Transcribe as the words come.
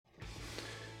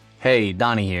Hey,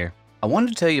 Donnie here. I wanted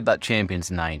to tell you about Champions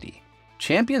 90.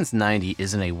 Champions 90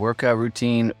 isn't a workout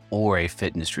routine or a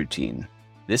fitness routine.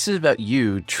 This is about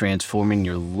you transforming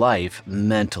your life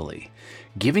mentally,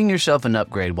 giving yourself an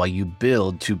upgrade while you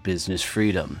build to business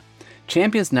freedom.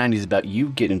 Champions 90 is about you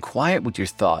getting quiet with your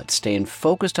thoughts, staying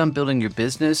focused on building your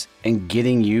business, and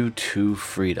getting you to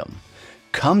freedom.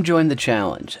 Come join the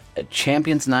challenge at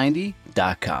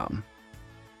champions90.com.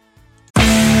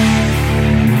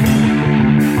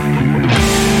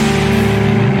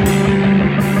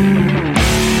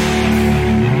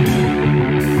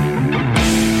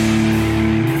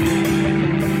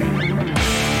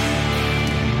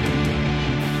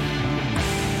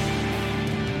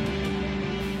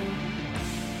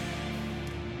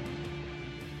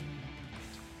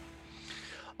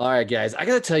 All right, guys, I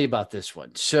got to tell you about this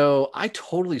one. So I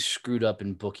totally screwed up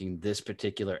in booking this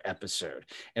particular episode.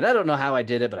 And I don't know how I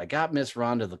did it, but I got Miss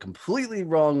Rhonda the completely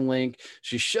wrong link.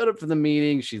 She showed up for the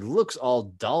meeting. She looks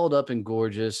all dolled up and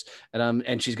gorgeous.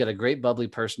 And she's got a great bubbly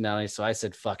personality. So I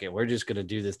said, fuck it. We're just going to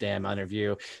do this damn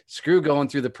interview. Screw going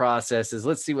through the processes.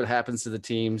 Let's see what happens to the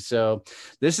team. So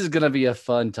this is going to be a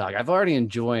fun talk. I've already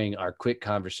enjoying our quick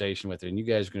conversation with her, and you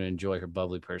guys are going to enjoy her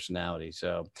bubbly personality.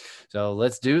 So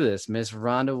let's do this. Miss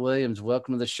Rhonda Williams,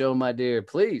 welcome to the show, my dear.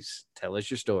 Please tell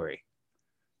us your story.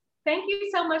 Thank you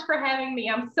so much for having me.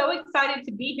 I'm so excited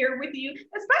to be here with you,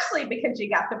 especially because you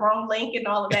got the wrong link and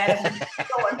all of that. And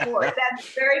going forward.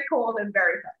 That's very cool and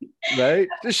very fun. Right?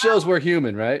 This shows we're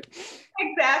human, right?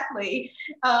 Exactly.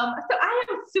 So I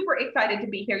am super excited to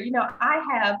be here. You know,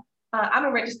 I'm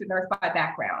a registered nurse by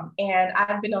background, and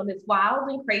I've been on this wild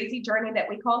and crazy journey that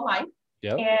we call life.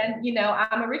 Yep. And, you know,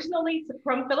 I'm originally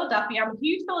from Philadelphia. I'm a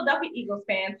huge Philadelphia Eagles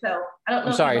fan. So I don't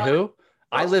know. I'm sorry, who?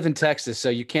 I live in Texas,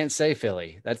 so you can't say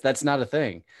Philly. That's not a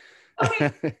thing. Okay,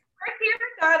 right here,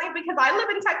 Donnie, because I live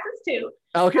in Texas too.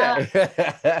 Okay.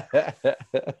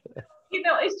 You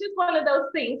know, it's just one of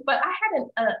those things. But I had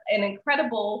an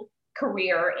incredible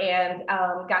career and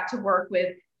got to work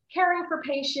with caring for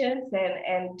patients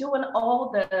and doing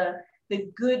all the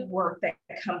good work that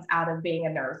comes out of being a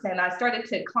nurse. And I started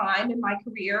to climb in my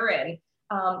career and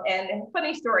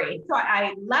funny story. So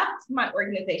I left my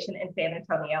organization in San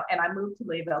Antonio and I moved to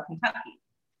Louisville, Kentucky.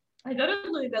 I go to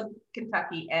Louisville,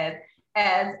 Kentucky as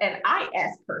an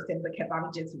IS person because I'm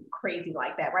just crazy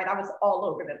like that, right? I was all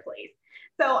over the place.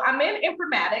 So I'm in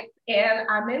informatics and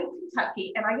I'm in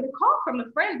Kentucky and I get a call from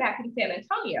a friend back in San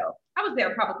Antonio. I was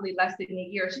there probably less than a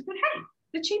year. She said, hey,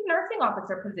 the chief nursing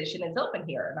officer position is open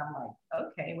here. And I'm like,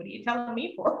 okay, what are you telling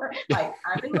me for? Like,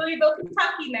 I'm in Louisville,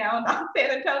 Kentucky now, not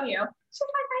San Antonio.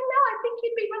 She's like, I know, I think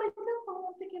you'd be really good for me.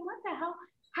 I'm thinking, what the hell?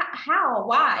 How?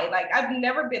 Why? Like, I've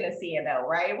never been a CNO,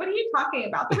 right? What are you talking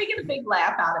about? So we get a big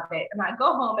laugh out of it. And I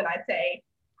go home and I say,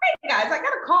 hey guys, I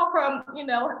got a call from,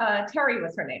 Terry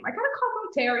was her name. I got a call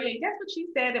from Terry and guess what she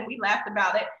said? And we laughed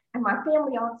about it. And my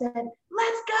family all said,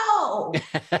 let's go.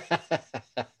 And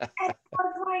I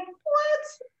was like, what?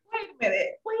 Wait a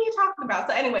minute. What are you talking about?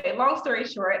 So anyway, long story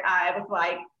short, I was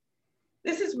like,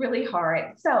 this is really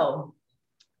hard. So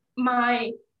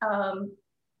my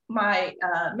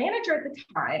manager at the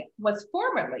time was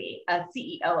formerly a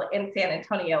CEO in San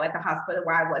Antonio at the hospital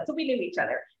where I was. So we knew each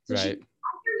other. So right. She, I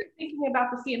hear you're thinking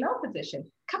about the CNO position.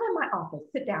 Come in my office,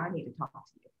 sit down, I need to talk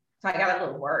to you. So I got a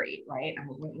little worried, right? I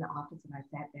went in the office and I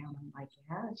sat down. I'm like,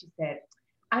 yeah. And she said,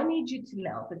 I need you to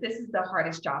know that this is the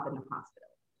hardest job in the hospital.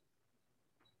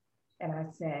 And I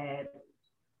said,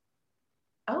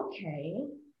 okay.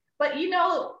 But you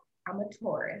know, I'm a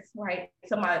Taurus, right?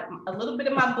 So a little bit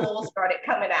of my bull started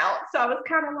coming out. So I was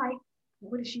kind of like,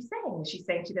 what is she saying? Is she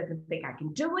saying she doesn't think I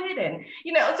can do it? And,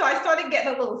 so I started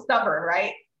getting a little stubborn,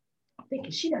 right?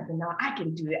 Thinking she doesn't know I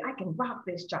can do it. I can rock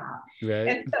this job. Right.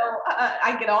 And so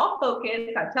I get all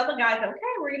focused. I tell the guys, okay,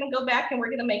 we're going to go back and we're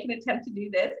going to make an attempt to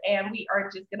do this. And I'm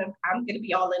going to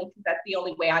be all in because that's the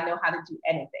only way I know how to do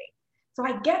anything. So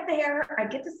I get there, I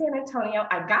get to San Antonio,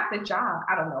 I got the job.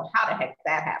 I don't know how the heck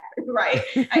that happened, right?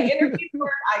 I interviewed for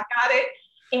it, I got it.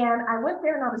 And I went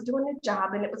there and I was doing the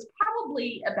job and it was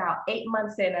probably about 8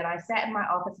 months in and I sat in my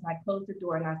office and I closed the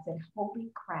door and I said, holy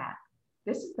crap,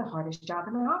 this is the hardest job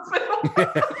in the hospital.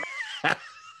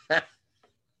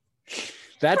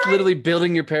 That's right. Literally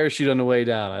building your parachute on the way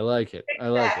down. I like it. Exactly.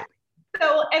 I like it.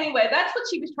 So anyway, that's what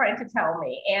she was trying to tell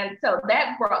me. And so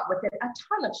that brought with it a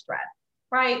ton of stress.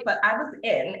 Right. But I was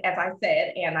in, as I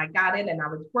said, and I got in and I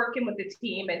was working with the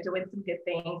team and doing some good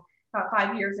things. About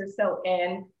 5 years or so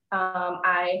in,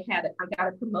 I got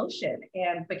a promotion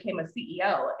and became a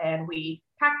CEO. And we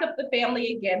packed up the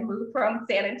family again, moved from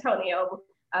San Antonio,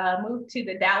 moved to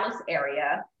the Dallas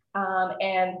area,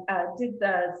 and did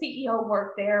the CEO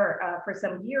work there for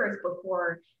some years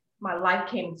before my life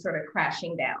came sort of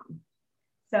crashing down.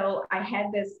 So I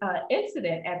had this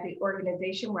incident at the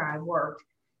organization where I worked.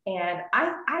 And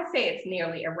I say it's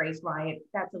nearly a race riot.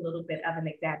 That's a little bit of an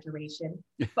exaggeration,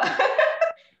 but,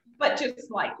 but just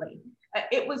slightly.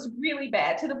 It was really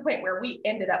bad to the point where we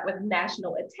ended up with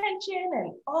national attention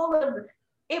and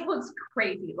it was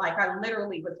crazy. Like I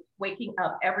literally was waking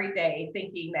up every day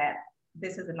thinking that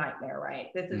this is a nightmare, right?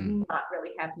 This is not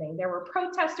really happening. There were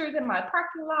protesters in my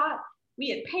parking lot. We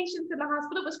had patients in the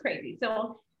hospital. It was crazy.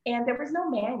 So, and there was no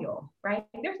manual, right?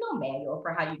 There's no manual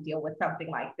for how you deal with something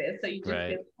like this. So you just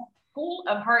did school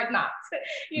of hard knocks,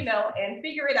 and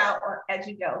figure it out as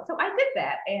you go. So I did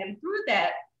that. And through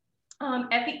that,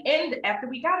 at the end, after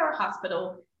we got our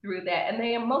hospital through that, and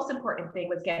the most important thing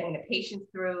was getting the patients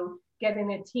through, getting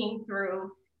the team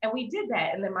through, and we did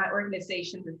that. And then my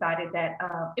organization decided that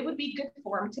it would be good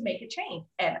for them to make a change.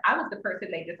 And I was the person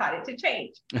they decided to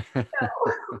change.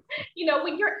 So,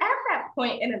 when you're at that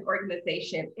point in an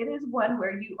organization, it is one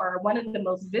where you are one of the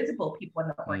most visible people in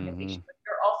the organization, but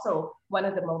you're also one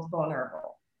of the most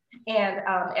vulnerable. And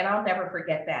I'll never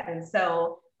forget that. And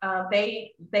so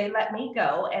they let me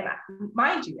go. And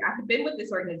mind you, I have been with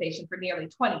this organization for nearly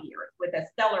 20 years with a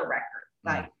stellar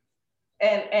record.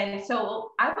 And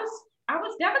so I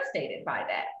was devastated by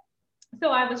that.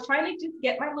 So I was trying to just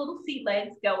get my little sea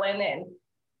legs going. And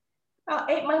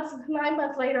 9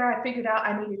 months later, I figured out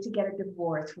I needed to get a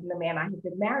divorce from the man I had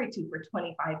been married to for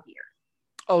 25 years.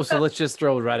 Oh, so let's just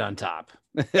throw it right on top.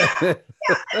 Yeah.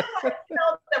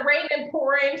 The rain and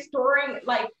pouring, storing,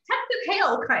 like Texas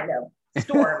hail kind of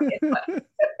storm is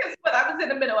what I was in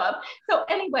the middle of. So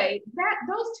anyway,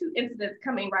 those two incidents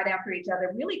coming right after each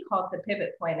other really caused the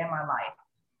pivot point in my life.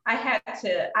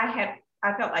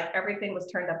 I felt like everything was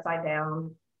turned upside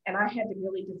down, and I had to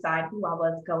really decide who I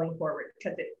was going forward,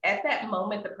 because at that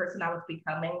moment, the person I was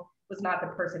becoming was not the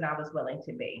person I was willing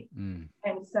to be.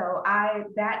 And so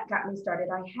that got me started.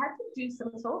 I had to do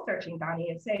some soul searching, Donnie,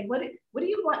 and say, what do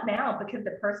you want now? Because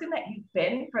the person that you've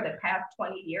been for the past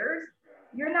 20 years,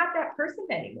 you're not that person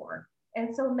anymore.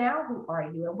 And so now who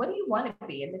are you, and what do you want to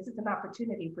be? And this is an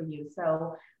opportunity for you.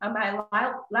 So I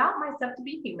allowed myself to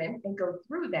be human and go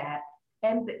through that,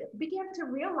 and began to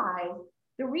realize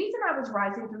the reason I was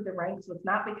rising through the ranks was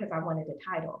not because I wanted a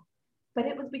title, but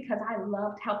it was because I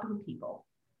loved helping people,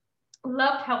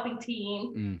 loved helping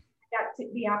teams.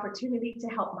 Got the opportunity to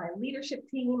help my leadership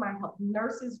team. I helped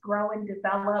nurses grow and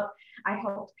develop. I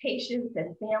helped patients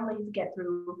and families get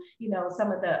through,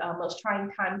 some of the most trying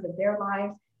times of their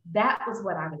lives. That was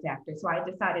what I was after. So I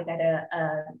decided that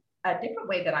a different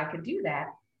way that I could do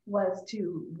that was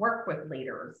to work with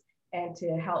leaders and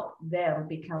to help them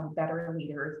become better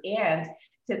leaders. And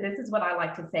this is what I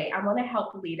like to say, I want to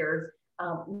help leaders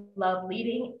love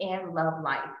leading and love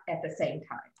life at the same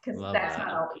time, because that's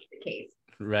not always the case.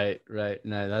 Right.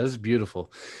 No, that is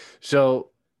beautiful. So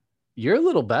you're a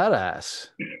little badass.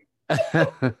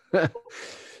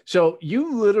 So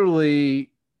you literally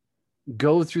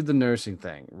go through the nursing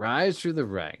thing, rise through the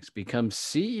ranks, become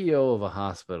CEO of a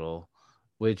hospital,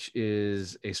 which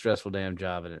is a stressful damn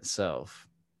job in itself.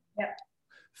 Yep.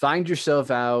 Find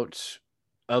yourself out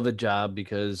of a job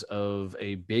because of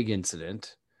a big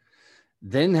incident,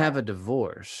 then have a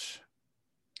divorce,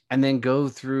 and then go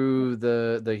through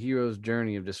the hero's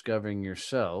journey of discovering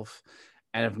yourself,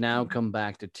 and have now come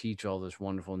back to teach all this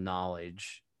wonderful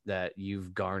knowledge that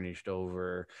you've garnished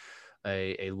over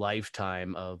a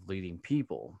lifetime of leading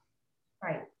people.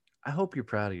 Right. I hope you're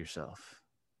proud of yourself.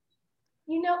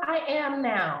 I am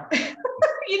now.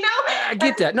 I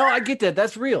get that. No, I get that.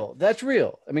 That's real.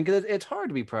 I mean, because it's hard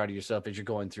to be proud of yourself as you're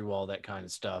going through all that kind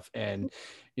of stuff. And,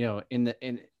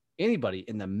 in anybody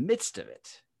in the midst of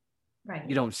it, right,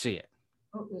 you don't see it.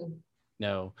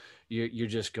 No, you're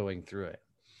just going through it.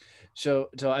 So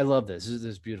I love this. This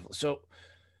is beautiful. So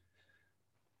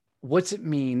what's it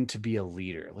mean to be a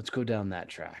leader? Let's go down that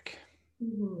track.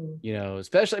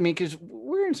 Especially, because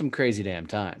we're in some crazy damn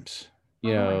times,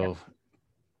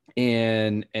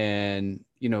 and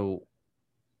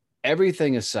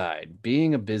everything aside,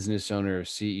 being a business owner or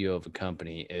CEO of a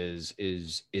company is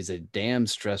a damn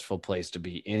stressful place to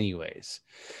be anyways.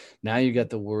 Now you got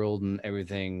the world and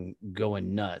everything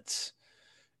going nuts,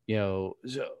 so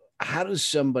how does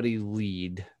somebody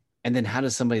lead, and then how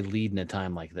does somebody lead in a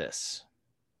time like this?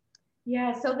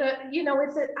 Yeah, so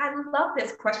I love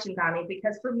this question, Donnie,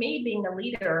 because for me, being a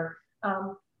leader,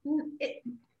 it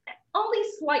only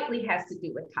slightly has to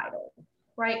do with title,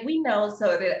 right? We know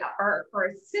so that our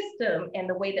system and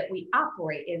the way that we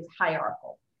operate is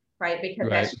hierarchical, right? Because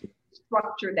that's the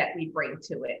structure that we bring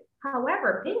to it.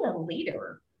 However, being a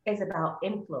leader is about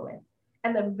influence.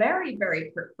 And the very,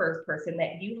 very first person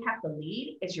that you have to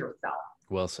lead is yourself.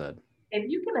 Well said. If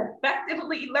you can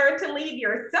effectively learn to lead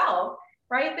yourself,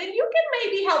 right, then you can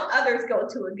maybe help others go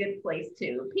to a good place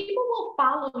too. People will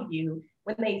follow you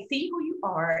when they see who you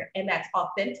are, and that's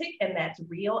authentic, and that's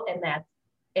real, and that's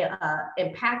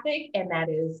empathic, and that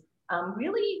is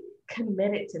really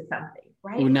committed to something,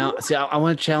 right? Now, see, I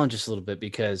want to challenge this a little bit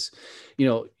because,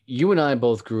 you and I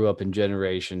both grew up in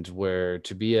generations where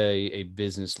to be a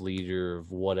business leader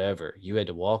of whatever, you had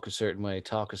to walk a certain way,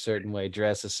 talk a certain way,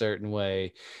 dress a certain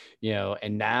way,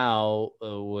 and now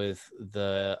with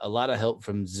a lot of help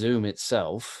from Zoom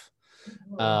itself,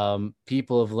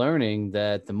 people have learning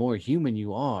that the more human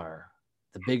you are,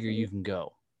 the bigger you can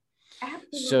go.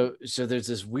 Absolutely. So there's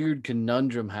this weird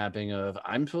conundrum happening of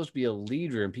I'm supposed to be a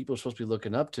leader and people are supposed to be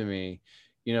looking up to me,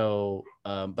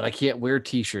 but I can't wear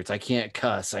t-shirts, I can't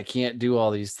cuss, I can't do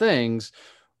all these things.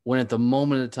 When at the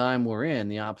moment of time we're in,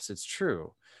 the opposite's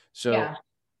true. So,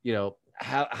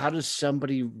 how does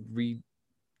somebody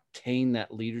retain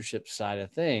that leadership side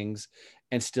of things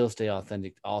and still stay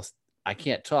authentic? I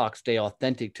can't talk, stay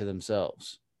authentic to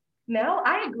themselves. No,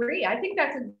 I agree. I think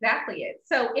that's exactly it.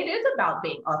 So it is about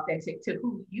being authentic to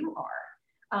who you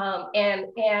are. And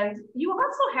you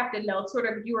also have to know sort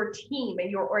of your team and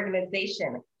your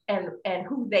organization and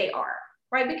who they are,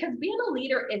 right? Because being a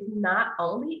leader is not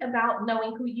only about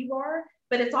knowing who you are,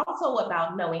 but it's also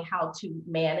about knowing how to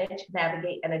manage,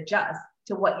 navigate, and adjust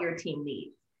to what your team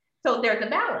needs. So there's a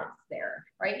balance there,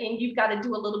 right? And you've got to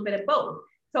do a little bit of both.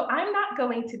 So I'm not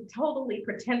going to totally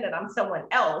pretend that I'm someone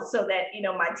else so that,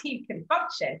 my team can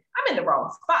function. I'm in the wrong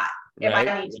spot if I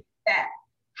need to do that.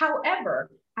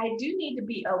 However, I do need to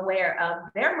be aware of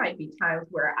there might be times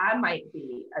where I might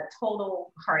be a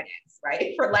total hard ass,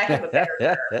 right? For lack of a better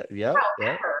term.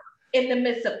 However, in the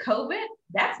midst of COVID,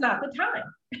 that's not the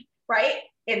time, right?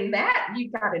 In that,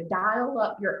 you've got to dial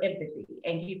up your empathy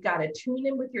and you've got to tune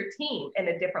in with your team in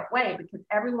a different way because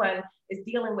everyone is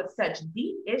dealing with such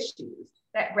deep issues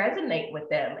that resonate with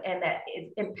them and that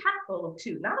is impactful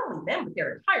to not only them, but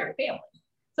their entire family.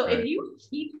 So if you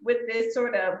keep with this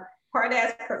sort of hard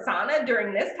ass persona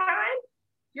during this time,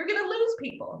 you're going to lose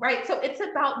people, right? So it's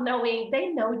about knowing they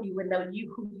know you and know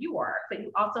you who you are, but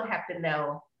you also have to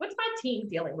know what's my team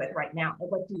dealing with right now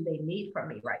and what do they need from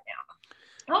me right now.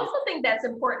 I also think that's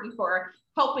important for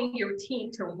helping your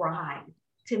team to rise,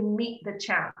 to meet the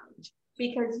challenge,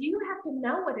 because you have to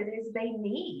know what it is they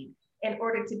need in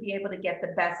order to be able to get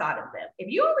the best out of them.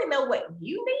 If you only know what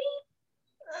you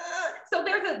need, so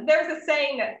there's a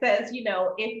saying that says,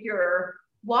 if you're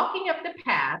walking up the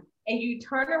path and you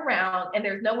turn around and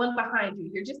there's no one behind you,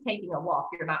 you're just taking a walk,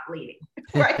 you're not leading,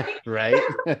 right? Right.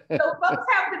 So folks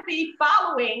have to be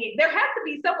following, there has to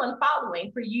be someone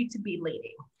following for you to be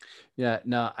leading. Yeah,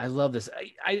 no, I love this.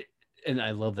 And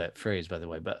I love that phrase, by the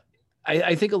way, but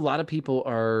I think a lot of people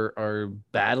are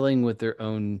battling with their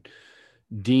own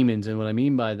demons. And what I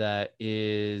mean by that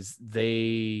is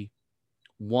they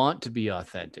want to be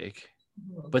authentic,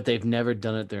 but they've never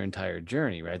done it their entire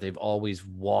journey, right? They've always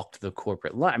walked the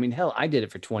corporate line. I mean, hell, I did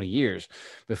it for 20 years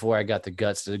before I got the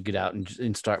guts to get out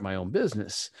and start my own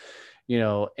business,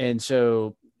 and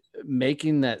so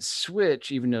making that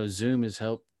switch, even though Zoom has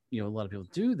helped, a lot of people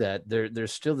do that,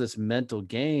 there's still this mental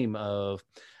game of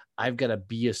I've got to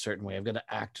be a certain way. I've got to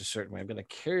act a certain way. I've got to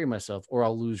carry myself or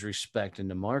I'll lose respect in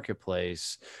the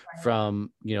marketplace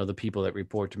from, the people that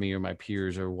report to me or my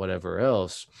peers or whatever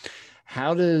else.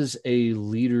 How does a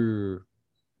leader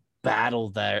battle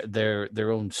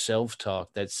their own self-talk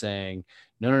that's saying,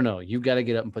 no, you've got to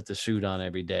get up and put the suit on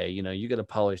every day. You got to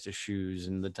polish the shoes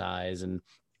and the ties and,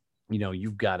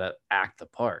 you've got to act the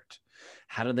part.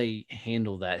 How do they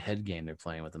handle that head game they're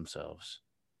playing with themselves?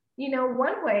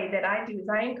 One way that I do is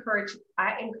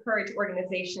I encourage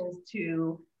organizations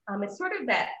to, it's sort of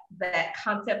that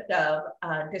concept of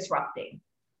disrupting,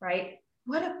 right?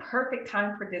 What a perfect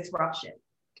time for disruption,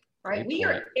 right? We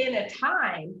are in a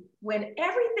time when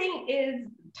everything is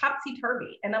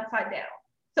topsy-turvy and upside down.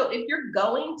 So if you're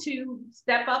going to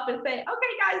step up and say, okay,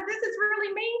 guys, this is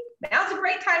really me, now's a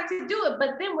great time to do it.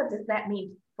 But then what does that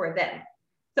mean for them?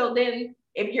 So then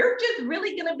if you're just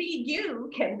really going to be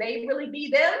you, can they really be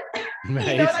them? Right.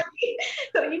 You know what I mean?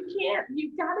 So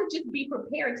you've got to just be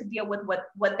prepared to deal with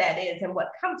what that is and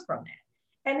what comes from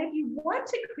that. And if you want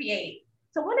to create,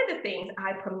 so one of the things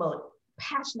I promote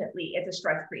passionately is a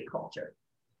stress-free culture,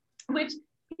 which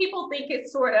people think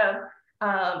is sort of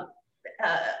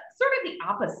the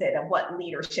opposite of what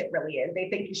leadership really is. They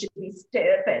think you should be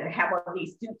stiff and have one of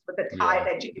these suits with a tie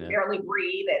that you can barely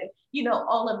breathe and,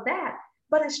 all of that.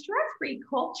 But a stress-free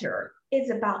culture is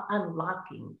about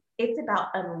unlocking. It's about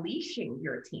unleashing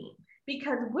your team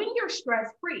because when you're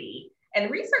stress-free, and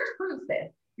research proves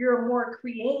this, you're more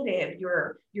creative,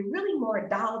 you're really more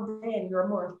dialed in, you're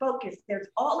more focused. There's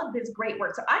all of this great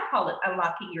work. So I call it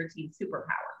unlocking your team's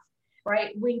superpowers,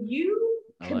 right? When you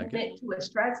commit to a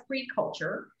stress-free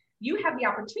culture, you have the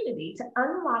opportunity to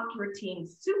unlock your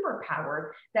team's superpowers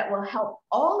that will help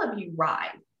all of you rise.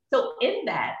 So in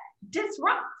that,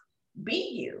 disrupt,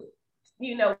 be you.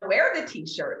 Wear the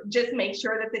t-shirt, just make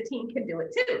sure that the team can do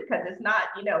it too, because it's not,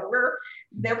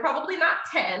 they're probably not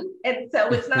 10. And so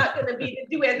it's not going to be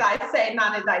the do as I say,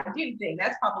 not as I do thing.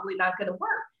 That's probably not going to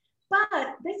work.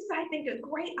 But this is, I think, a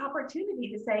great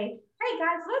opportunity to say, hey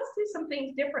guys, let's do some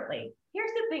things differently.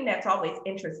 Here's the thing that's always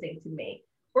interesting to me.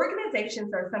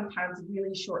 Organizations are sometimes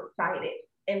really short-sighted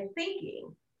in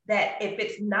thinking that if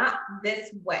it's not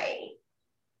this way,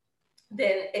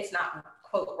 then it's not,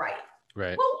 quote, right.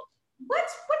 Right. Well, what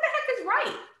the heck is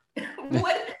right?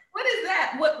 What is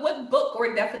that? What book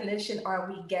or definition are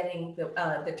we getting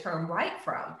the term right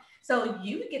from? So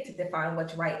you get to define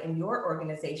what's right in your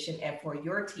organization and for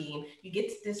your team. You get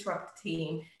to disrupt the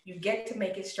team. You get to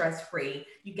make it stress-free.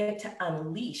 You get to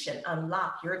unleash and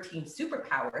unlock your team's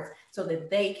superpowers so that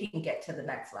they can get to the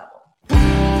next level.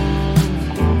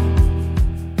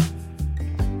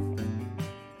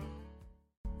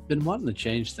 Been wanting to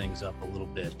change things up a little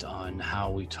bit on how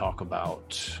we talk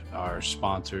about our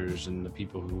sponsors and the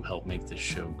people who help make this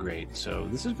show great. So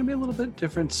this is going to be a little bit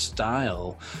different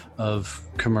style of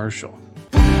commercial.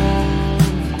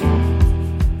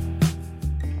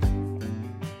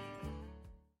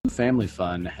 Family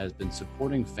Fund has been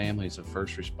supporting families of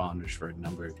first responders for a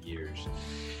number of years.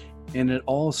 And it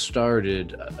all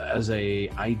started as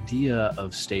an idea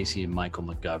of Stacy and Michael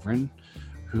McGovern,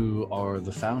 who are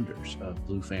the founders of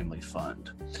Blue Family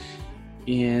Fund.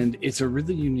 And it's a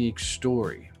really unique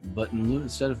story, but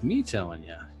instead of me telling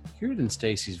you, hear it in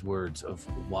Stacy's words of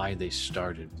why they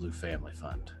started Blue Family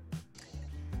Fund.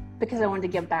 Because I wanted to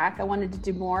give back. I wanted to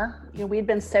do more. We had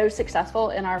been so successful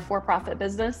in our for-profit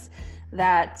business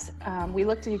that we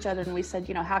looked at each other and we said,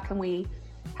 how can we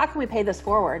pay this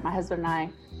forward? My husband and I,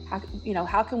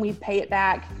 how can we pay it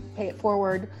back, pay it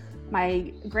forward?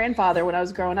 My grandfather, when I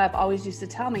was growing up, always used to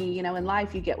tell me, in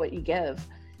life, you get what you give.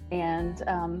 And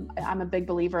I'm a big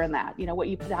believer in that. What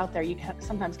you put out there, you can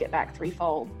sometimes get back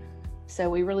threefold. So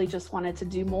we really just wanted to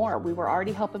do more. We were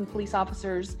already helping police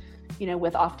officers,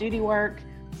 with off-duty work.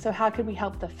 So how could we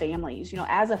help the families?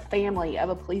 As a family of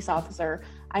a police officer,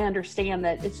 I understand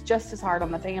that it's just as hard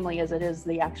on the family as it is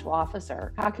the actual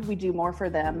officer. How could we do more for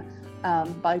them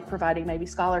by providing maybe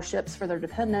scholarships for their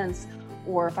dependents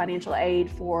or financial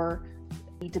aid for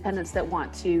dependents that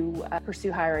want to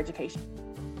pursue higher education?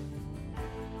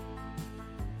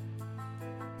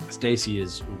 Stacy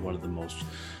is one of the most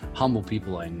humble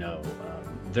people I know.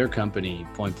 Their company,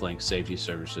 Point Blank Safety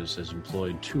Services, has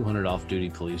employed 200 off-duty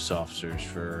police officers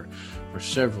for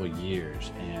several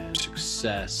years, and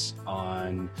success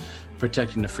on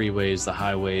protecting the freeways, the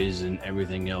highways, and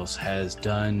everything else has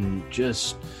done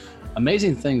just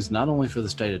amazing things, not only for the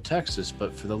state of Texas,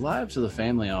 but for the lives of the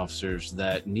family officers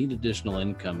that need additional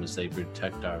income as they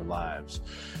protect our lives.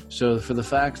 So for the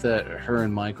fact that her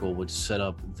and Michael would set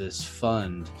up this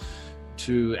fund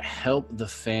to help the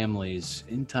families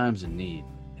in times of need,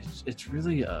 it's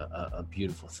really a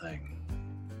beautiful thing.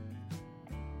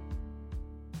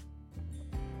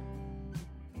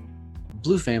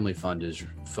 Blue Family Fund is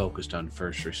focused on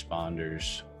first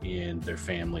responders and their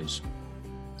families.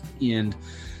 And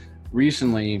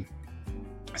recently,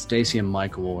 Stacy and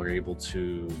Michael were able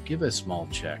to give a small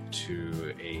check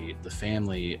to the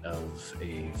family of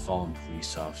a fallen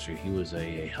police officer. He was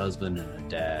a husband and a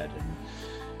dad, and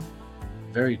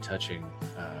very touching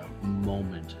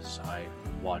moment as I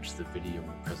watched the video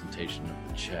and presentation of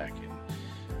the check.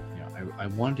 And I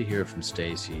wanted to hear from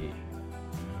Stacy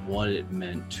what it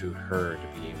meant to her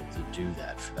to be able to do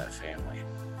that for that family.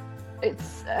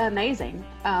 It's amazing.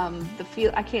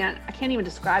 I can't even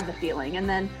describe the feeling. And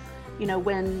then,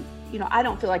 when, I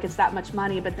don't feel like it's that much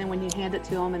money, but then when you hand it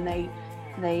to them and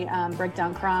they break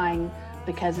down crying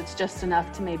because it's just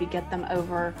enough to maybe get them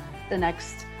over the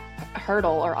next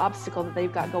hurdle or obstacle that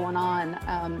they've got going on,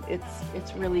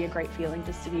 it's really a great feeling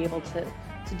just to be able to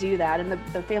do that. And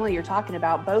the family you're talking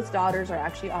about, both daughters are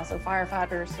actually also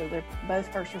firefighters, so they're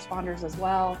both first responders as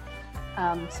well.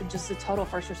 So just a total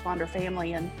first responder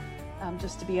family, and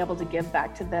just to be able to give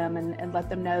back to them and let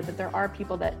them know that there are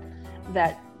people that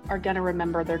are going to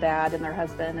remember their dad and their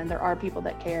husband, and there are people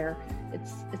that care.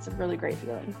 It's a really great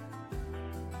feeling.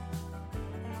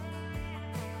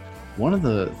 One of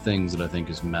the things that I think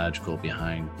is magical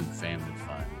behind Blue Family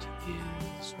Fund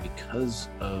is because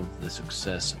of the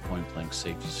success of Point Blank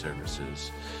Safety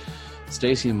Services,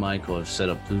 Stacy and Michael have set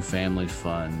up Blue Family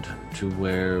Fund to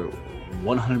where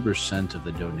 100% of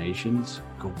the donations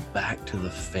go back to the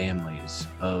families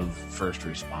of first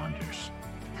responders.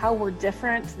 How we're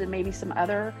different than maybe some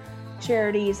other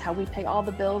charities, how we pay all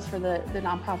the bills for the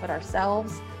nonprofit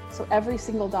ourselves. So every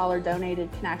single dollar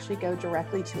donated can actually go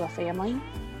directly to a family.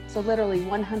 So literally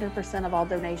 100% of all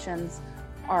donations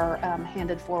are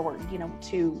handed forward,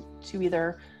 to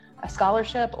either a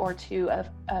scholarship or to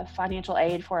a financial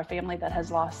aid for a family that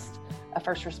has lost a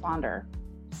first responder.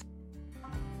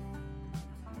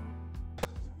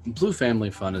 Blue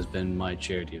Family Fund has been my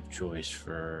charity of choice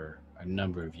for a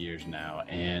number of years now,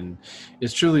 and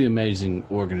it's truly an amazing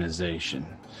organization.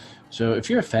 So if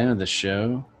you're a fan of the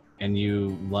show and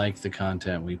you like the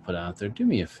content we put out there, do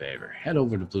me a favor, head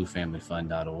over to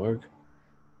bluefamilyfund.org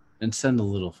and send a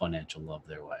little financial love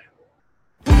their way.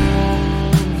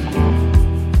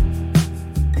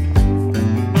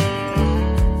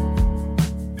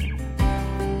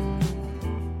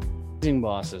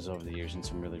 Bosses over the years and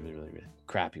some really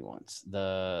crappy ones.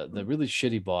 The really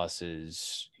shitty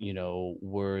bosses,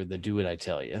 were the do what I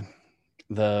tell you.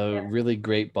 The really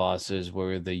great bosses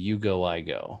were the you go, I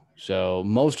go. So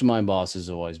most of my bosses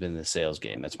have always been in the sales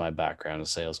game. That's my background, a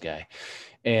sales guy.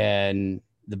 And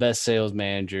the best sales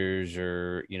managers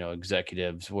or,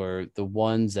 executives were the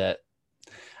ones that,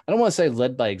 I don't want to say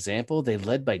led by example. They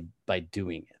led by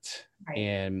doing it. Right.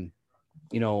 And,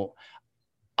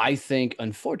 I think,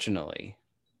 unfortunately,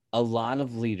 a lot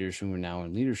of leaders who are now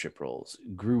in leadership roles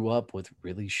grew up with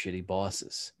really shitty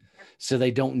bosses, so they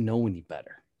don't know any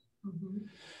better. Mm-hmm.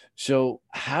 So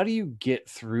how do you get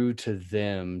through to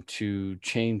them to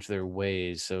change their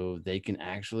ways so they can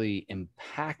actually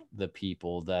impact the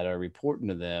people that are reporting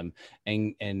to them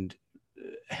and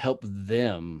help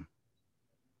them?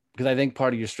 Because I think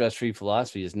part of your stress-free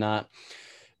philosophy is not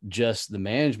just the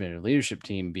management or leadership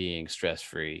team being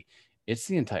stress-free. It's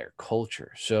the entire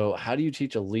culture. So how do you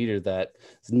teach a leader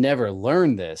that's never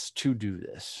learned this to do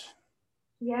this?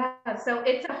 Yeah, so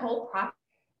it's a whole process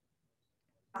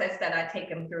that I take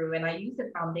them through, and I use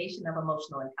the foundation of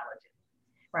emotional intelligence,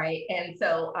 right? And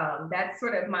so that's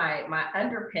sort of my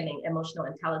underpinning emotional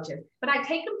intelligence, but I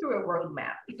take them through a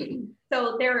roadmap.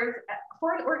 So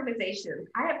for an organization,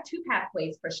 I have two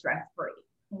pathways for stress-free.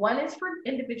 One is for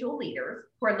individual leaders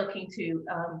who are looking to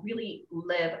really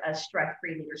live a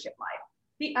stress-free leadership life.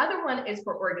 The other one is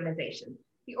for organizations.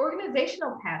 The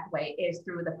organizational pathway is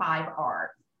through the 5 R's,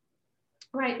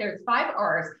 right? There's 5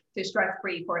 R's to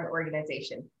stress-free for an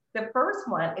organization. The first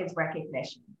one is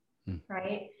recognition,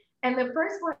 right? And the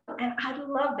first one, and I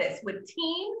love this, with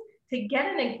teams, to get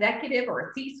an executive or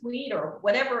a C-suite or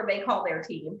whatever they call their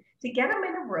team, to get them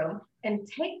in a room and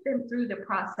take them through the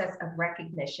process of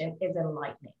recognition is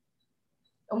enlightening.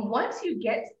 And once you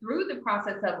get through the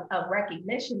process of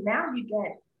recognition, now you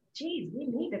get, geez, we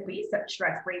need to be such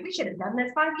stress-free. We should have done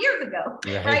this 5 years ago,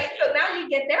 right? So now you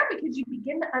get there because you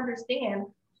begin to understand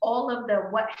all of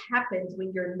what happens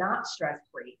when you're not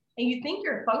stress-free. And you think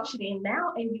you're functioning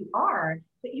now, and you are,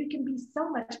 but you can be so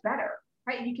much better.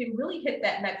 Right? You can really hit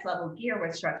that next level gear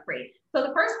with stress-free. So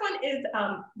the first one is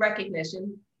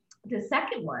recognition. The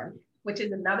second one, which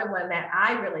is another one that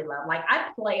I really love, like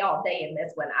I play all day in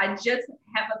this one. I just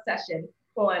have a session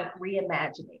on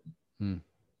reimagining.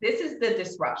 This is the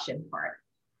disruption part.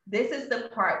 This is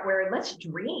the part where let's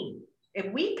dream.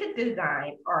 If we could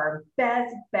design our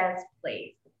best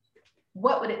place,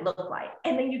 what would it look like?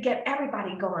 And then you get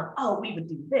everybody going, oh, we would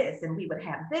do this and we would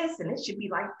have this and it should be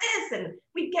like this and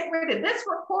we get rid of this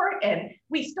report and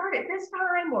we start at this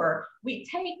time, or we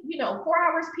take, 4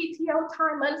 hours PTO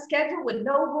time unscheduled with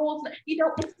no rules.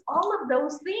 It's all of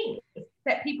those things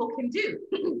that people can do.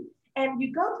 And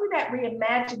you go through that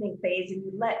reimagining phase and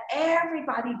you let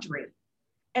everybody dream.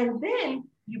 And then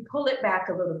you pull it back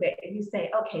a little bit and you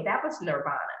say, okay, that was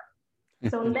nirvana.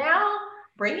 So now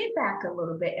bring it back a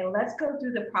little bit and let's go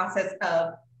through the process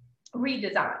of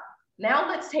redesign. Now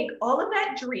let's take all of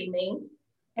that dreaming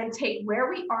and take where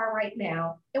we are right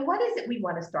now. And what is it we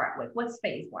want to start with? What's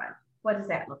phase 1? What does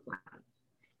that look like?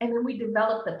 And then we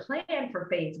develop the plan for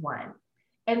phase 1.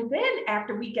 And then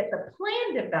after we get the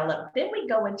plan developed, then we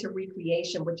go into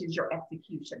recreation, which is your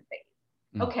execution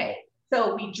phase. Okay,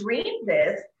 so we dreamed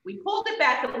this, we pulled it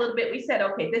back a little bit. We said,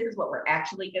 okay, this is what we're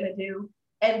actually going to do.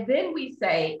 And then we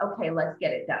say, okay, let's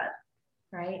get it done,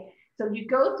 right? So you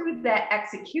go through that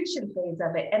execution phase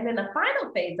of it. And then the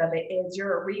final phase of it is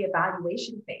your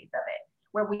reevaluation phase of it,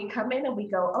 where we come in and we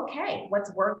go, okay,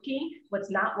 what's working, what's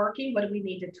not working, what do we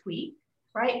need to tweak,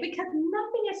 right? Because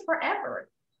nothing is forever.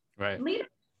 Right.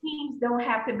 Leadership teams don't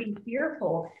have to be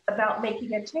fearful about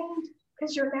making a change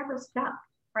because you're never stuck,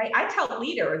 right? I tell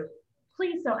leaders,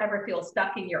 please don't ever feel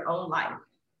stuck in your own life.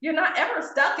 You're not ever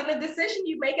stuck in the decision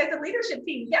you make as a leadership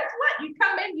team. Guess what? You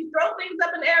come in, you throw things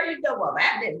up in the air, you go, well,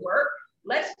 that didn't work.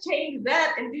 Let's change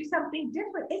that and do something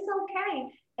different. It's okay.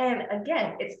 And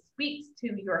again, it speaks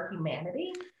to your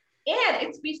humanity, and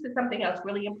it speaks to something else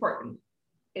really important.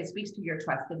 It speaks to your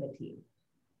trust in the team.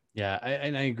 Yeah,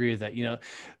 and I agree with that. You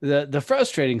know, the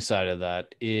frustrating side of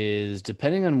that is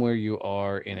depending on where you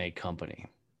are in a company.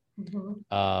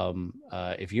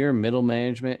 If you're middle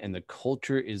management and the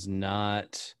culture is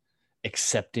not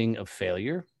accepting of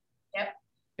failure,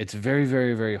 it's very,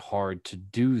 very, very hard to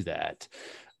do that.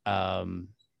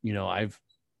 You know, I've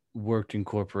worked in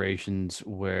corporations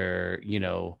where, you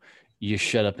know, you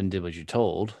shut up and did what you're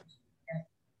told,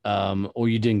 or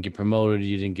you didn't get promoted,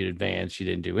 you didn't get advanced, you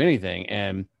didn't do anything.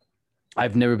 And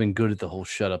I've never been good at the whole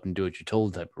shut up and do what you're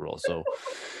told type of role. So,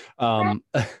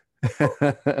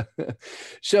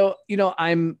 so, you know,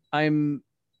 I'm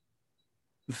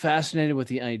fascinated with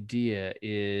the idea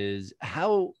is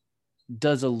how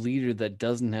does a leader that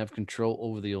doesn't have control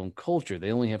over their own culture,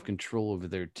 they only have control over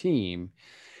their team,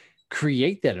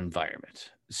 create that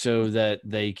environment so that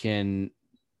they can,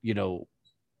 you know,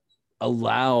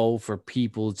 allow for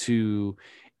people to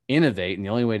innovate. And the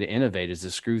only way to innovate is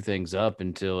to screw things up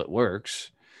until it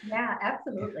works. Yeah,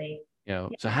 absolutely. You know,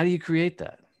 so how do you create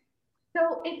that?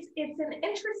 So it's an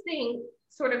interesting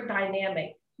sort of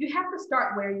dynamic. You have to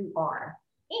start where you are.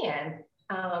 And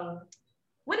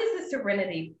what is the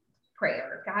serenity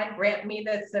prayer? God grant me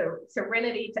the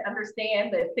serenity to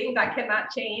understand the things I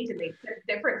cannot change and the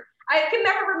different. I can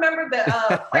never remember the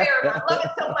prayer, and I love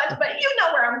it so much, but you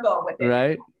know where I'm going with it.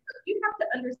 Right. You have to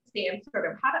understand sort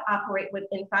of how to operate with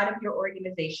inside of your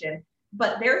organization,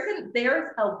 but there's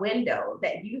a window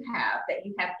that you have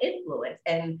influence,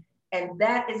 and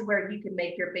that is where you can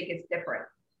make your biggest difference.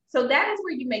 So that is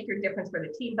where you make your difference for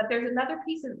the team. But there's another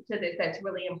piece to this that's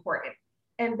really important,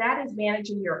 and that is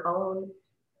managing your own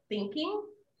thinking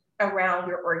around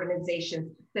your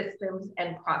organization's systems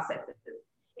and processes.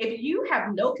 If you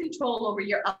have no control over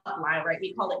your upline, right?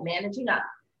 We call it managing up.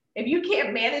 If you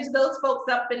can't manage those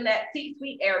folks up in that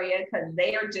C-suite area because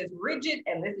they are just rigid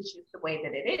and this is just the way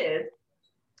that it is,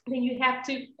 then you have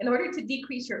to, in order to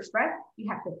decrease your stress, you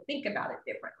have to think about it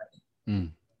differently,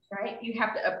 right? You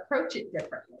have to approach it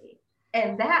differently.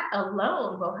 And that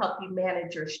alone will help you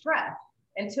manage your stress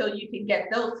until you can get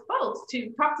those folks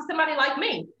to talk to somebody like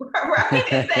me,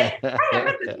 right? And say, hey, I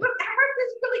heard this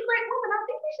really great woman. I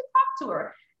think we should talk to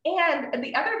her. And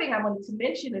the other thing I wanted to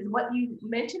mention is what you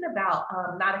mentioned about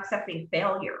not accepting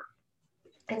failure.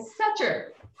 It's such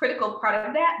a critical part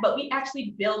of that, but we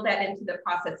actually build that into the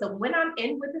process. So when I'm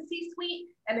in with the C-suite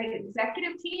and the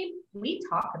executive team, we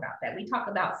talk about that. We talk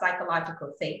about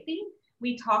psychological safety.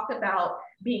 We talk about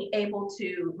being able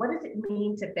to, what does it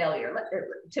mean to failure?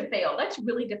 To fail, let's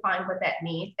really define what that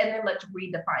means, and then let's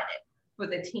redefine it for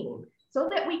the team so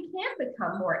that we can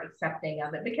become more accepting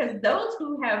of it, because those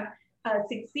who have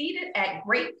succeeded at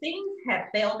great things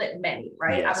have failed at many,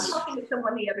 right? Yes. I was talking to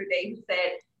someone the other day who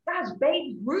said, gosh,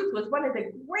 Babe Ruth was one of the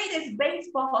greatest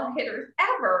baseball hitters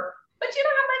ever, but you know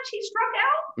how much he struck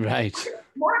out? Right.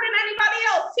 More than anybody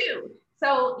else too.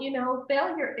 So, you know,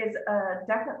 failure is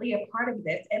definitely a part of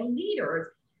this, and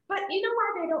leaders, but you know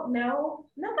why they don't know?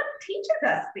 Nobody teaches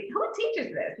us. Who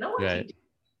teaches this? No one teaches.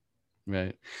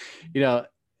 Right. You know,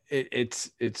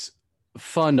 it's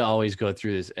fun to always go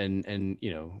through this, and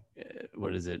you know,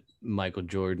 what is it, Michael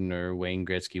Jordan or Wayne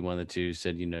Gretzky, one of the two,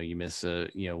 said, you know, you miss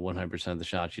 100% of the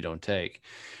shots you don't take.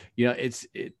 You know,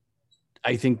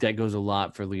 I think that goes a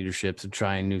lot for leaderships of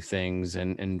trying new things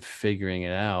and figuring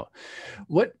it out.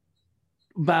 What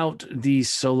about these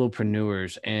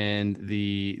solopreneurs and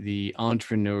the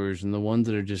entrepreneurs and the ones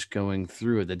that are just going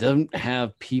through it that don't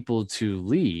have people to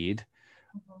lead?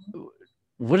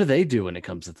 What do they do when it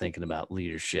comes to thinking about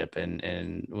leadership?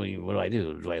 And what do I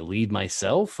do? Do I lead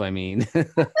myself? I mean,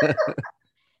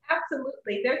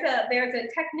 absolutely. There's a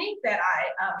technique that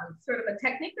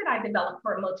I developed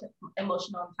for emotional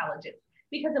intelligence,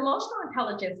 because emotional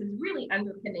intelligence is really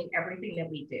underpinning everything that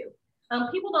we do.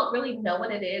 People don't really know what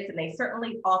it is, and they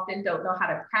certainly often don't know how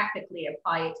to practically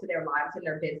apply it to their lives and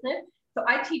their business. So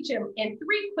I teach them in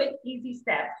 3 quick, easy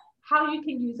steps how you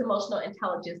can use emotional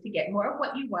intelligence to get more of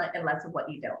what you want and less of what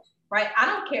you don't, right? I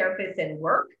don't care if it's in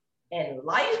work, in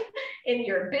life, in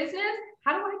your business.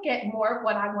 How do I get more of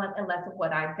what I want and less of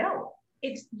what I don't?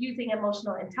 It's using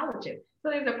emotional intelligence.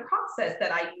 So there's a process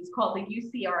that I use called the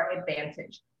UCR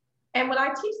advantage. And when I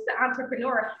teach the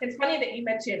entrepreneur, it's funny that you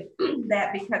mentioned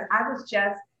that, because I was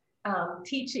just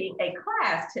teaching a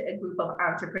class to a group of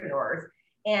entrepreneurs.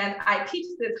 And I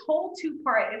teach this whole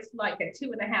 2-part, it's like a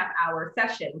 2.5-hour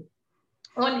session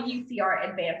on the UCR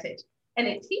Advantage. And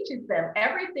it teaches them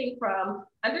everything from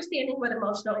understanding what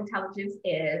emotional intelligence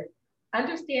is,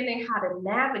 understanding how to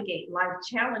navigate life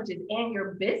challenges and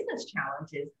your business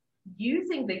challenges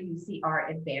using the UCR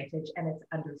Advantage and its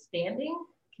understanding,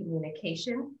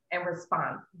 communication, and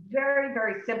response. Very,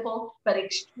 very simple, but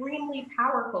extremely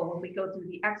powerful when we go through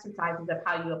the exercises of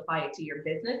how you apply it to your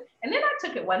business. And then I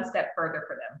took it one step further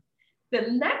for them.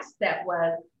 The next step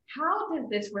was, how does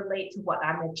this relate to what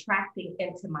I'm attracting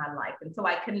into my life? And so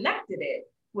I connected it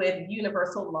with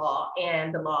universal law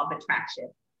and the law of attraction.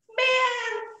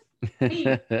 Man, we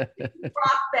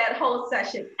rocked that whole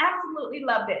session. Absolutely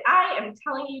loved it. I am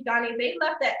telling you, Donnie, they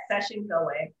left that session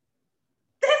going,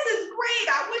 this is great.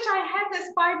 I wish I had this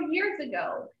 5 years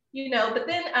ago, but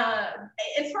then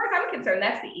as far as I'm concerned,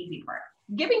 that's the easy part.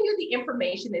 Giving you the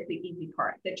information is the easy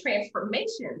part. The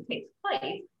transformation takes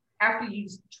place after you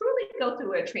truly go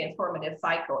through a transformative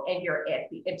cycle and you're at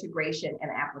the integration and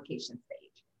application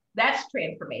stage. That's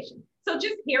transformation. So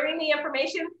just hearing the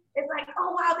information, it's like,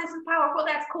 oh, wow, this is powerful.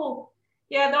 That's cool.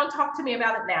 Yeah, don't talk to me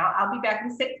about it now. I'll be back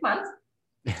in 6 months.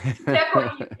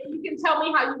 Therefore, you can tell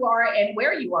me how you are and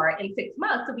where you are in 6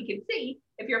 months so we can see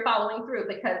if you're following through,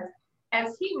 because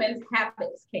as humans,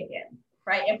 habits kick in,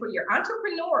 right? And for your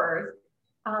entrepreneurs,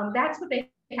 that's what they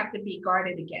have to be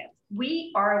guarded against.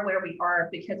 We are where we are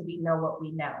because we know what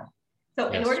we know. So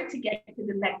in order to get to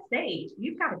the next stage,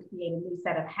 you've got to create a new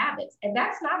set of habits. And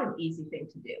that's not an easy thing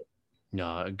to do.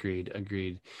 No, agreed.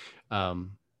 Man,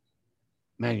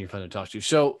 you're fun to talk to.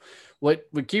 So what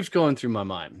keeps going through my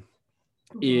mind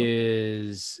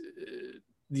is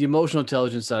the emotional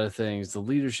intelligence side of things, the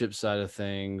leadership side of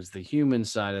things, the human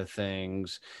side of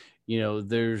things.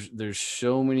 There's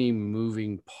so many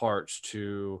moving parts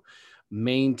to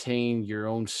maintain your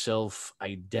own self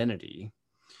identity,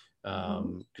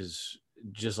 because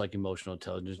just like emotional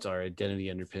intelligence, our identity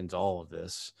underpins all of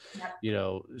this.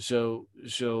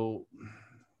 So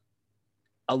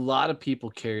a lot of people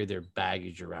carry their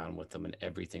baggage around with them in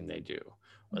everything they do,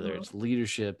 whether it's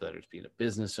leadership, whether it's being a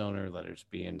business owner, whether it's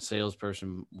being a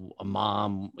salesperson, a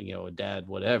mom, a dad,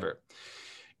 whatever,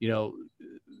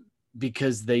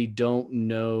 because they don't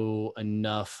know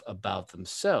enough about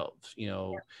themselves.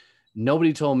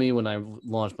 Nobody told me when I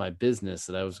launched my business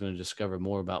that I was going to discover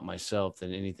more about myself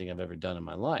than anything I've ever done in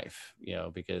my life,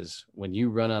 because when you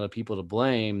run out of people to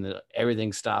blame, that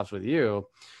everything stops with you,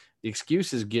 the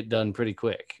excuses get done pretty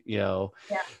quick,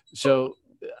 So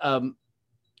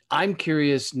I'm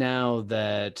curious now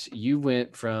that you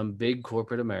went from big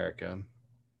corporate America,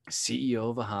 CEO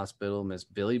of a hospital, Miss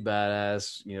Billy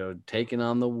Badass, taking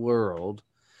on the world,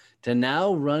 to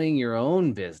now running your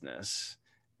own business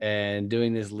and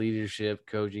doing this leadership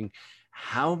coaching.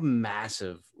 How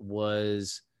massive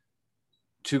was,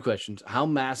 two questions. How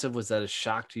massive was that a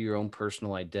shock to your own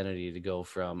personal identity to go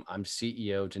from I'm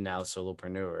CEO to now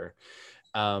solopreneur?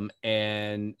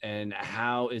 And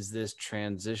how is this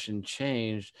transition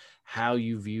changed how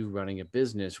you view running a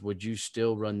business? Would you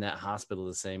still run that hospital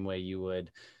the same way you would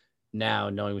now,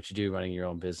 knowing what you do running your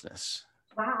own business?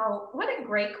 Wow, what a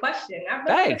great question.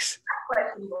 Thanks. That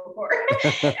question before.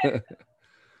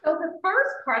 So the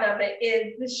first part of it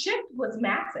is the shift was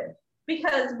massive,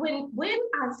 because when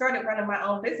I started running my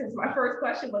own business, my first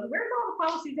question was, where's all the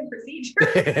policies and procedures?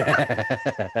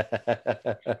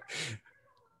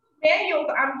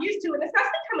 Manuals I'm used to, and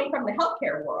especially coming from the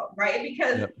healthcare world, right?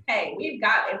 Because hey,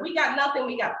 if we got nothing,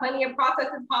 we got plenty of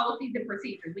processes, policies, and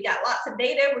procedures. We got lots of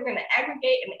data. We're going to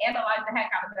aggregate and analyze the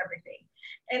heck out of everything.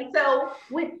 And so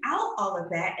without all of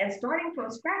that and starting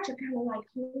from scratch, you're kind of like,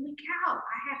 holy cow,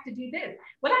 I have to do this.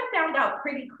 What I found out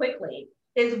pretty quickly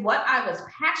is what I was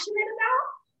passionate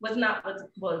about was not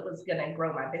what was going to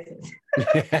grow my business.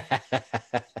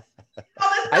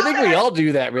 I think we all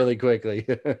do that really quickly.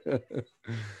 All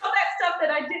that stuff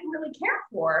that I didn't really care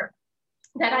for,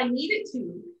 that I needed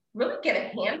to really get a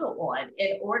handle on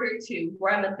in order to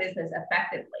run a business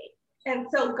effectively. And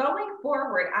so going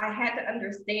forward, I had to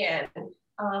understand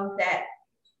that,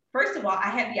 first of all, I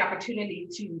had the opportunity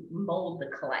to mold the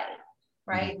clay,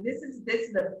 right? This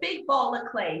is a big ball of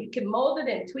clay. You can mold it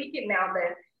and tweak it now,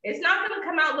 but it's not going to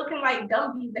come out looking like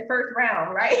Gumby the first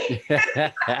round, right?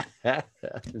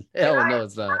 Hell no,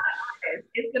 it's not.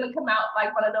 It's going to come out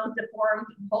like one of those deformed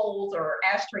bowls or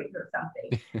ashtrays or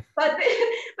something. but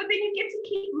then you get to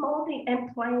keep molding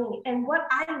and playing. And what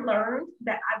I learned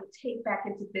that I would take back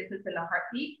into business in a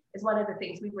heartbeat is one of the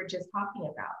things we were just talking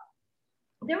about.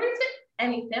 There isn't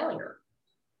any failure.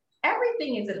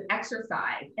 Everything is an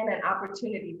exercise and an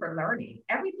opportunity for learning.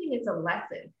 Everything is a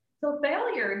lesson. So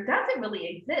failure doesn't really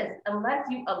exist unless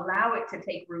you allow it to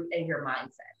take root in your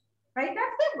mindset, right?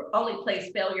 That's the only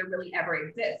place failure really ever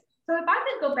exists. So if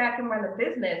I could go back and run a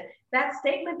business, that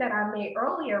statement that I made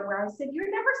earlier where I said,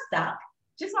 you're never stuck.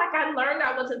 Just like I learned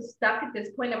I wasn't stuck at this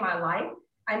point in my life,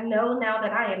 I know now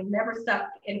that I am never stuck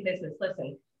in business.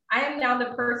 Listen, I am now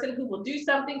the person who will do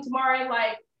something tomorrow and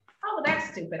like, oh, well, that's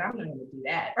stupid. I'm not going to do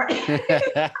that,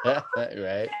 right?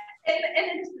 Right.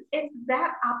 And it's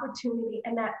that opportunity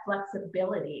and that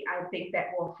flexibility, I think, that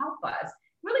will help us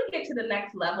really get to the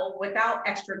next level without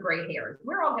extra gray hairs.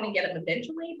 We're all going to get them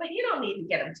eventually, but you don't need to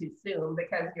get them too soon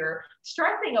because you're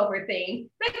stressing over things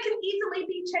that can easily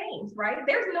be changed, right?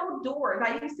 There's no doors.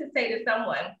 I used to say to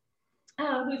someone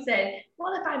who said,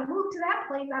 well, if I move to that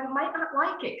place, I might not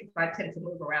like it because I tend to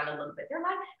move around a little bit. They're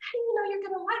like, how do you know you're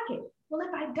going to like it? Well,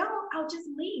 if I don't, I'll just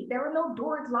leave. There are no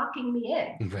doors locking me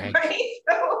in, right?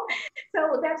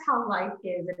 So that's how life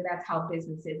is, and that's how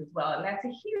business is as well. And that's a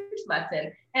huge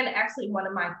lesson. And actually one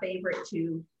of my favorite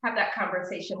to have that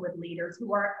conversation with leaders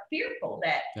who are fearful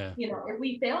that, if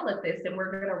we fail at this, then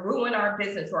we're going to ruin our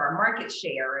business or our market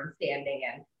share and standing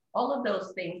and all of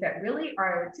those things that really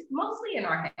are mostly in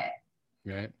our head.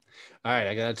 Right. All right.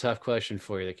 I got a tough question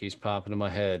for you that keeps popping in my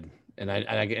head. And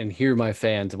I can hear my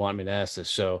fans want me to ask this.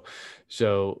 So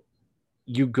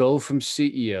you go from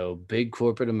CEO, big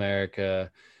corporate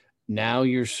America. Now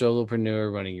you're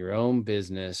solopreneur running your own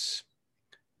business.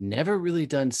 Never really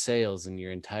done sales in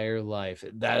your entire life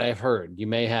that I've heard. You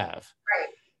may have. Right.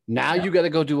 Now you got to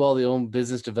go do all the own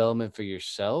business development for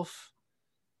yourself.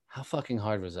 How fucking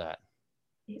hard was that?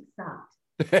 It sucked.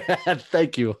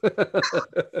 Thank you.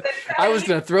 I was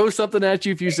going to throw something at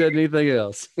you if you said anything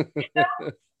else.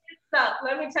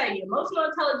 Let me tell you, emotional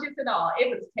intelligence and all, it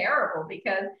was terrible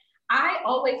because I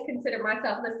always consider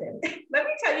myself, listen, let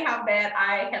me tell you how bad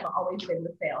I have always been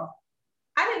with sales.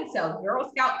 I didn't sell Girl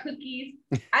Scout cookies.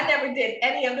 I never did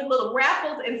any of the little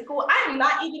raffles in school. I am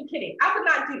not even kidding. I would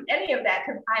not do any of that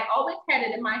because I always had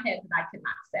it in my head that I could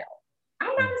not sell.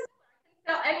 I'm not a seller. I can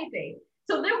sell anything.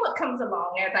 So then what comes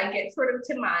along as I get sort of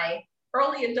to my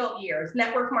early adult years,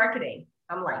 network marketing.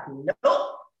 I'm like,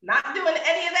 nope, not doing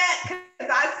any of that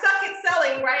because I suck at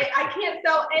selling, right? I can't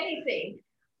sell anything.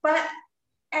 But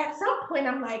at some point,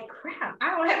 I'm like, crap,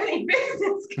 I don't have any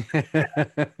business.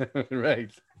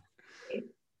 Right.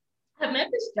 I met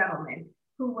this gentleman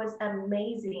who was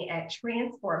amazing at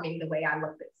transforming the way I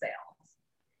looked at sales.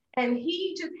 And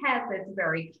he just had this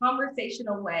very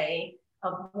conversational way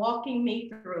of walking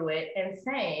me through it and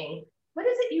saying, what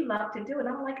is it you love to do? And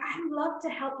I'm like, I love to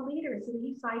help leaders. And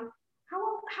he's like,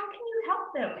 how can you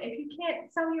help them if you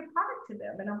can't sell your product to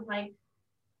them? And I'm like,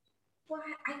 well,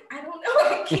 I don't know.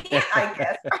 I can't, I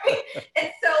guess. Right?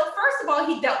 And so first of all,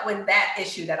 he dealt with that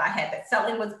issue that I had, that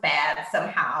selling was bad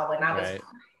somehow. And I was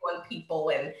on people.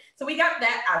 And so we got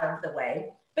that out of the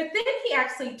way. But then he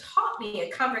actually taught me a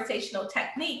conversational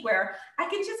technique where I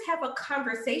could just have a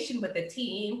conversation with a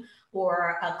team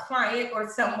or a client or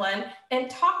someone and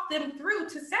talk them through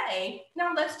to say,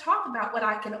 now let's talk about what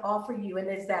I can offer you. And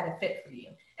is that a fit for you?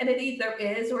 And it either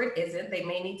is or it isn't. They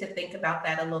may need to think about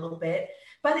that a little bit,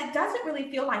 but it doesn't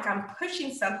really feel like I'm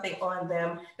pushing something on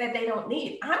them that they don't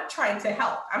need. I'm trying to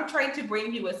help. I'm trying to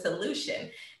bring you a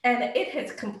solution. And it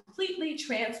has completely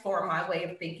transformed my way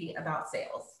of thinking about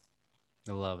sales.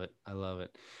 I love it. I love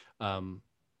it.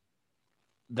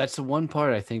 That's the one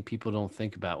part I think people don't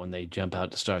think about when they jump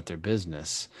out to start their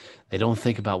business. They don't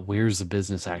think about where's the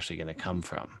business actually going to come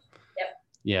from.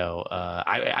 Yep.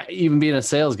 I even being a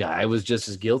sales guy, I was just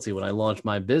as guilty when I launched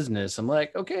my business. I'm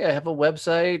like, okay, I have a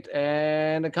website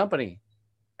and a company.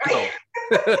 Right.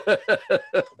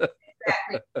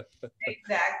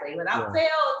 Exactly. Without sales,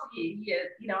 you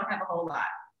don't have a whole lot.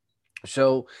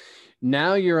 So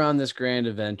now you're on this grand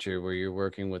adventure where you're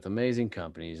working with amazing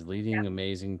companies, leading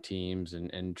amazing teams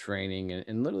and training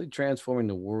and literally transforming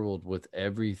the world with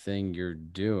everything you're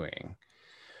doing.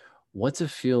 What's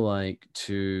it feel like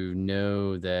to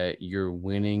know that you're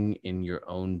winning in your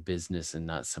own business and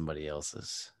not somebody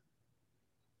else's?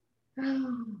 There's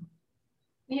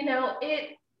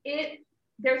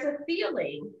a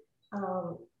feeling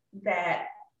that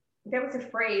there was a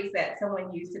phrase that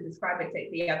someone used to describe it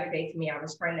the other day to me. I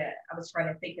was trying to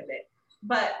think of it,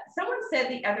 but someone said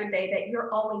the other day that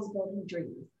you're always building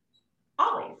dreams.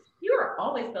 Always, you are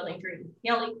always building dreams.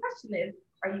 The only question is,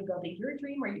 are you building your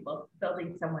dream or are you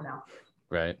building someone else's?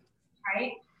 Right.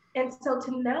 Right. And so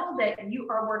to know that you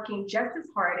are working just as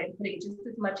hard and putting just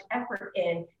as much effort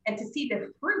in, and to see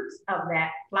the fruits of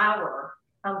that flower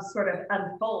sort of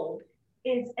unfold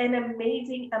is an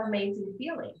amazing, amazing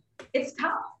feeling. It's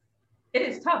tough. It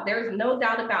is tough. There is no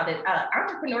doubt about it.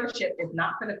 Entrepreneurship is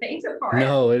not for the faint of heart.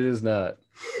 No, it is not.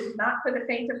 It is not for the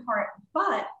faint of heart,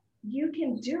 but you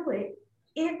can do it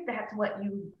if that's what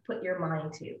you put your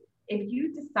mind to. If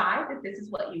you decide that this is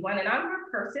what you want, and I'm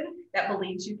a person that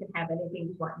believes you can have anything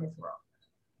you want in this world,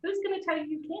 who's going to tell you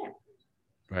you can't?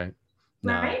 Right.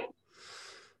 No. Right.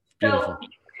 Beautiful. So you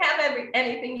have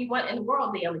anything you want in the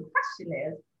world. The only question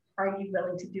is, are you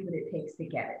willing to do what it takes to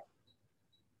get it?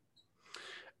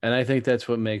 And I think that's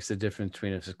what makes the difference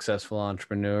between a successful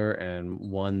entrepreneur and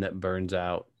one that burns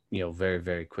out, very,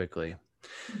 very quickly.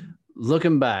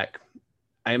 Looking back,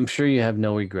 I'm sure you have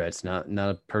no regrets. Not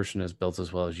a person as built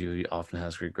as well as you often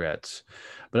has regrets.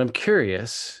 But I'm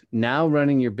curious, now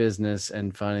running your business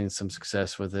and finding some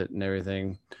success with it and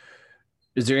everything,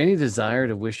 is there any desire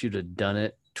to wish you'd have done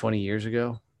it 20 years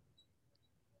ago?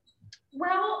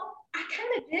 Well, I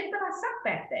kind of did, but I sucked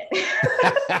back then.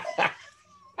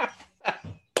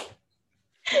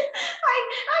 I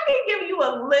can give you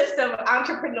a list of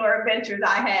entrepreneur adventures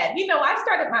I had. I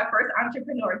started my first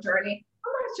entrepreneur journey.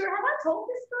 I'm not sure. Have I told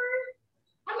this story?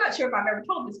 I'm not sure if I've ever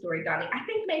told this story, Donnie. I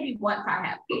think maybe once I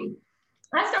have.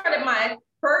 I started my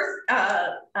first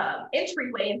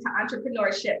entryway into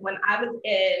entrepreneurship when I was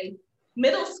in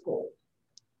middle school.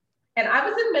 And I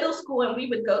was in middle school, and we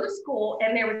would go to school,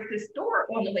 and there was this store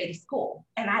on the way to school.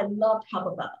 And I loved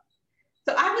Hubba Bubba.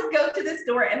 So I would go to the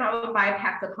store, and I would buy a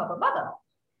pack of Hubba Bubba.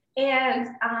 And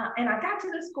I got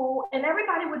to the school, and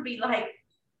everybody would be like,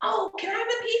 "Oh, can I have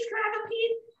a piece? Can I have a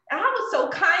piece?" And I was so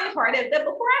kind-hearted that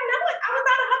before I know it, I was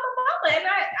out of Hubba Bubba. And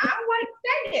I'm like,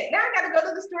 dang it, now I got to go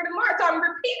to the store tomorrow. So I'm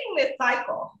repeating this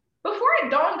cycle. Before it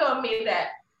dawned on me that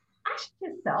I should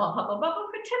just sell a Hubba Bubba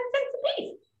for 10 cents a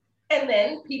piece. And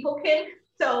then people can,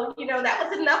 so, that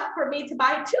was enough for me to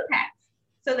buy 2 packs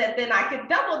so that then I could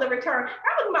double the return.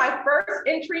 That was my first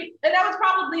entry. And that was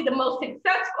probably the most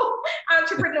successful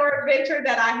entrepreneur adventure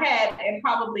that I had in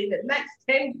probably the next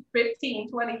 10, 15,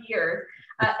 20 years.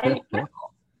 And I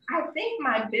think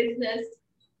my business,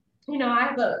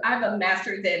 I have a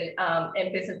master's in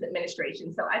business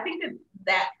administration. So I think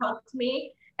that helped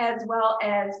me, as well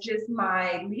as just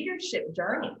my leadership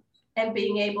journey and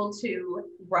being able to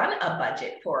run a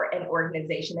budget for an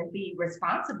organization and be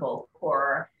responsible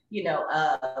for, a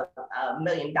 $1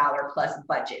 million plus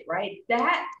budget, right?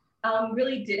 That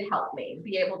really did help me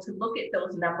be able to look at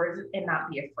those numbers and not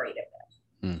be afraid of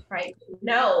them, right?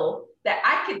 Know that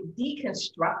I could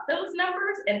deconstruct those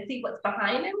numbers and see what's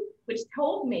behind them, which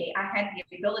told me I had the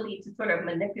ability to sort of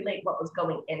manipulate what was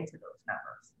going into those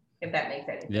numbers, if that makes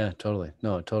any sense. Yeah, totally.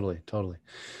 No, totally.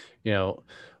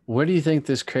 Where do you think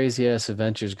this crazy ass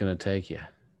adventure is going to take you?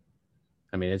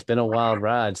 I mean, it's been a wild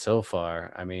ride so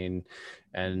far. I mean,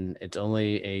 and it's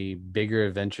only a bigger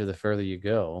adventure the further you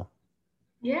go.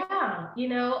 Yeah,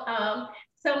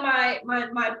 so my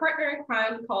partner in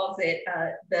crime calls it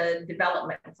the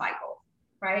development cycle,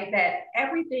 right? That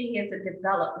everything is a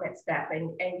development step,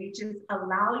 and you just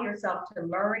allow yourself to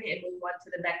learn and move on to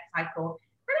the next cycle.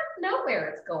 I don't know where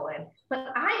it's going,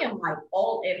 but I am like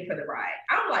all in for the ride.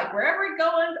 I'm like, wherever it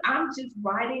goes, I'm just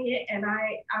riding it, and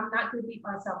I'm not going to beat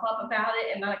myself up about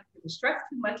it and not going to stress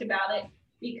too much about it,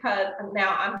 because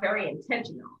now I'm very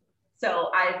intentional. So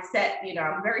I set,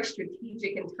 I'm very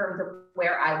strategic in terms of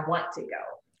where I want to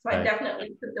go. So I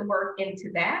definitely put the work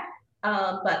into that.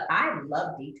 But I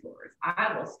love detours.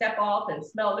 I will step off and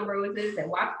smell the roses and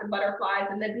watch the butterflies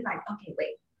and then be like, okay,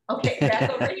 wait. Okay,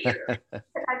 that's over here.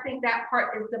 I think that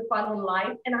part is the fun in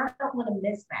life, and I don't want to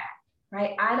miss that,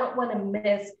 right? I don't want to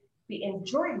miss the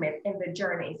enjoyment in the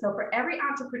journey. So for every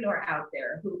entrepreneur out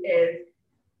there who is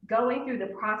going through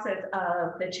the process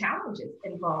of the challenges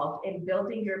involved in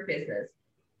building your business,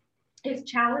 it's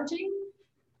challenging,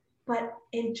 but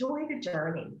enjoy the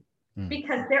journey,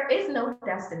 because there is no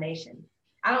destination.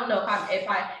 I don't know if I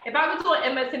was on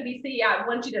MSNBC, I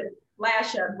want you to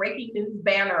flash a breaking news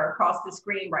banner across the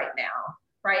screen right now,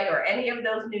 right? Or any of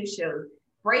those news shows.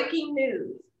 Breaking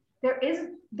news. There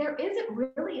isn't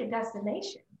really a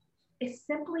destination. It's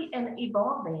simply an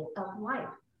evolving of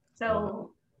life.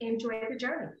 So enjoy the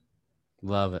journey.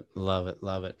 Love it. Love it.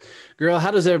 Love it. Girl, how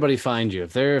does everybody find you?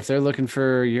 If they're looking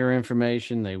for your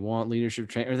information, they want leadership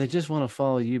training, or they just want to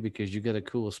follow you because you got a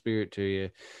cool spirit to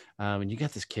you, and you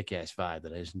got this kick-ass vibe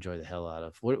that I just enjoy the hell out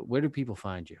of. Where do people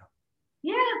find you?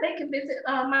 Yeah, they can visit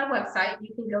my website.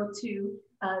 You can go to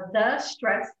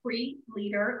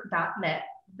thestressfreeleader.net,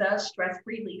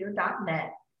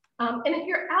 thestressfreeleader.net. And if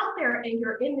you're out there and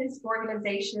you're in this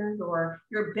organization, or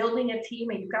you're building a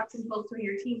team and you've got some folks on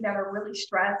your team that are really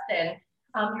stressed, and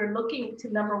you're looking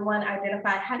to, number one,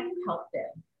 identify how do you help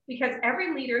them? Because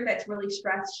every leader that's really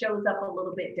stressed shows up a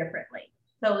little bit differently.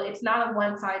 So it's not a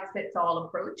one-size-fits-all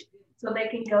approach. So they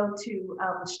can go to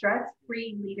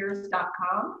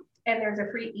stressfreeleaders.com. And there's a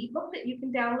free ebook that you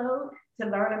can download to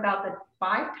learn about the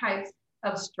 5 types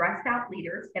of stressed out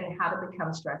leaders and how to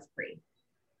become stress free.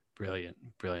 Brilliant.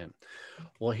 Brilliant.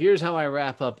 Well, here's how I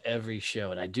wrap up every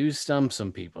show, and I do stump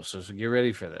some people. So get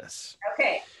ready for this.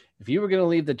 Okay. If you were going to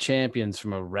leave the champions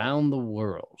from around the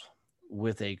world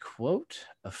with a quote,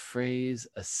 a phrase,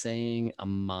 a saying, a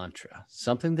mantra,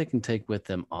 something they can take with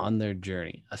them on their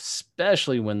journey,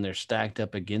 especially when they're stacked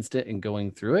up against it and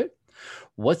going through it,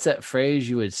 what's that phrase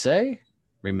you would say?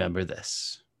 Remember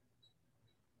this.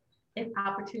 If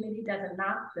opportunity doesn't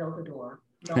knock, build a door.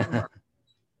 No more.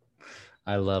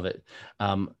 I love it.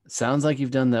 Sounds like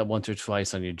you've done that once or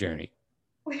twice on your journey.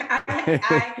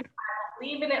 I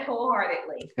believe in it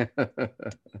wholeheartedly.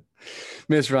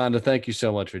 Miss Rhonda, thank you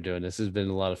so much for doing this. This has been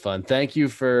a lot of fun. Thank you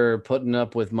for putting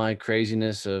up with my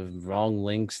craziness of wrong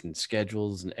links and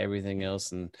schedules and everything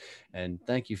else. And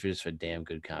thank you for just a damn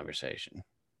good conversation.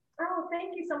 Oh,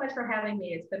 thank you so much for having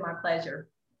me. It's been my pleasure.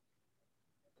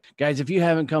 Guys, if you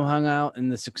haven't come hung out in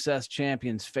the Success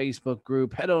Champions Facebook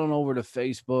group, head on over to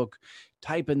Facebook,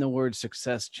 type in the word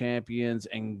Success Champions,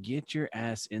 and get your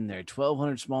ass in there.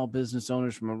 1,200 small business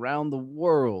owners from around the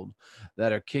world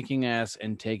that are kicking ass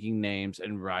and taking names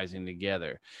and rising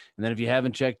together. And then if you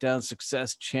haven't checked out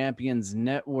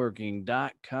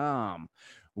successchampionsnetworking.com,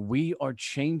 we are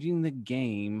changing the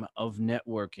game of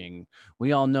networking.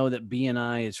 We all know that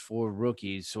BNI is for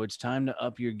rookies, so it's time to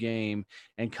up your game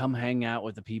and come hang out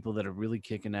with the people that are really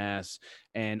kicking ass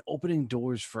and opening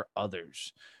doors for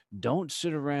others. Don't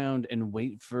sit around and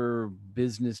wait for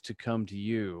business to come to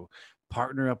you.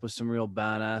 Partner up with some real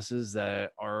badasses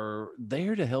that are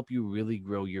there to help you really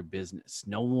grow your business.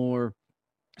 No more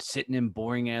sitting in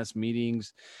boring ass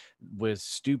meetings with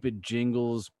stupid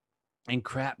jingles and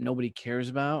crap nobody cares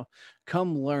about.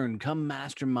 Come learn, come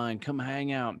mastermind, come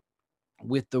hang out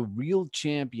with the real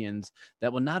champions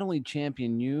that will not only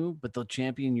champion you, but they'll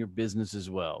champion your business as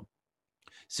well.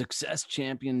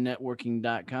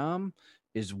 SuccessChampionNetworking.com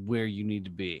is where you need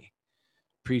to be.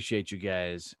 Appreciate you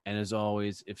guys. And as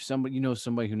always, if somebody,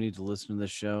 somebody who needs to listen to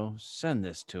this show, send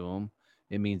this to them.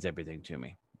 It means everything to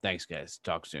me. Thanks, guys.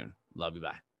 Talk soon. Love you.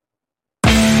 Bye.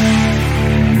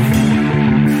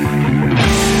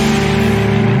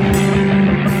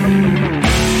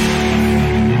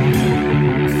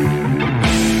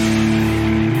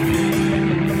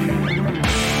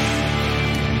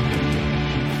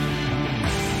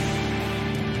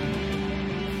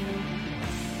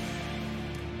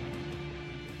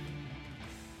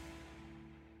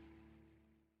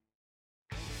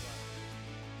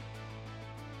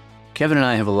 Kevin and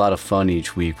I have a lot of fun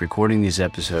each week recording these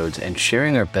episodes and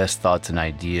sharing our best thoughts and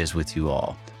ideas with you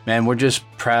all. Man, we're just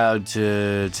proud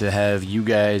to have you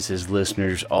guys as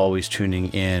listeners always tuning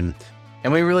in.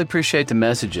 And we really appreciate the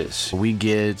messages. We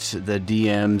get the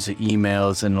DMs, the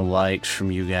emails, and the likes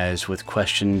from you guys with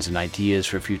questions and ideas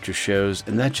for future shows,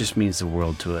 and that just means the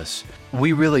world to us.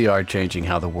 We really are changing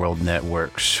how the world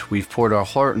networks. We've poured our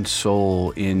heart and soul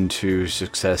into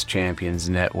Success Champions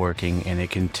Networking, and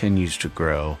it continues to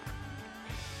grow.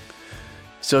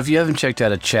 So if you haven't checked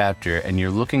out a chapter and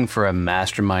you're looking for a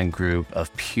mastermind group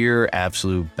of pure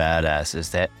absolute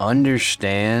badasses that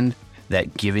understand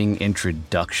that giving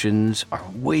introductions are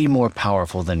way more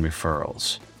powerful than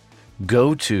referrals,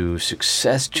 go to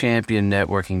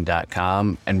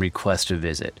successchampionnetworking.com and request a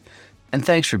visit. And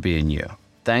thanks for being you.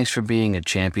 Thanks for being a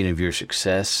champion of your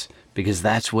success, because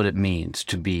that's what it means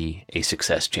to be a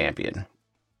success champion.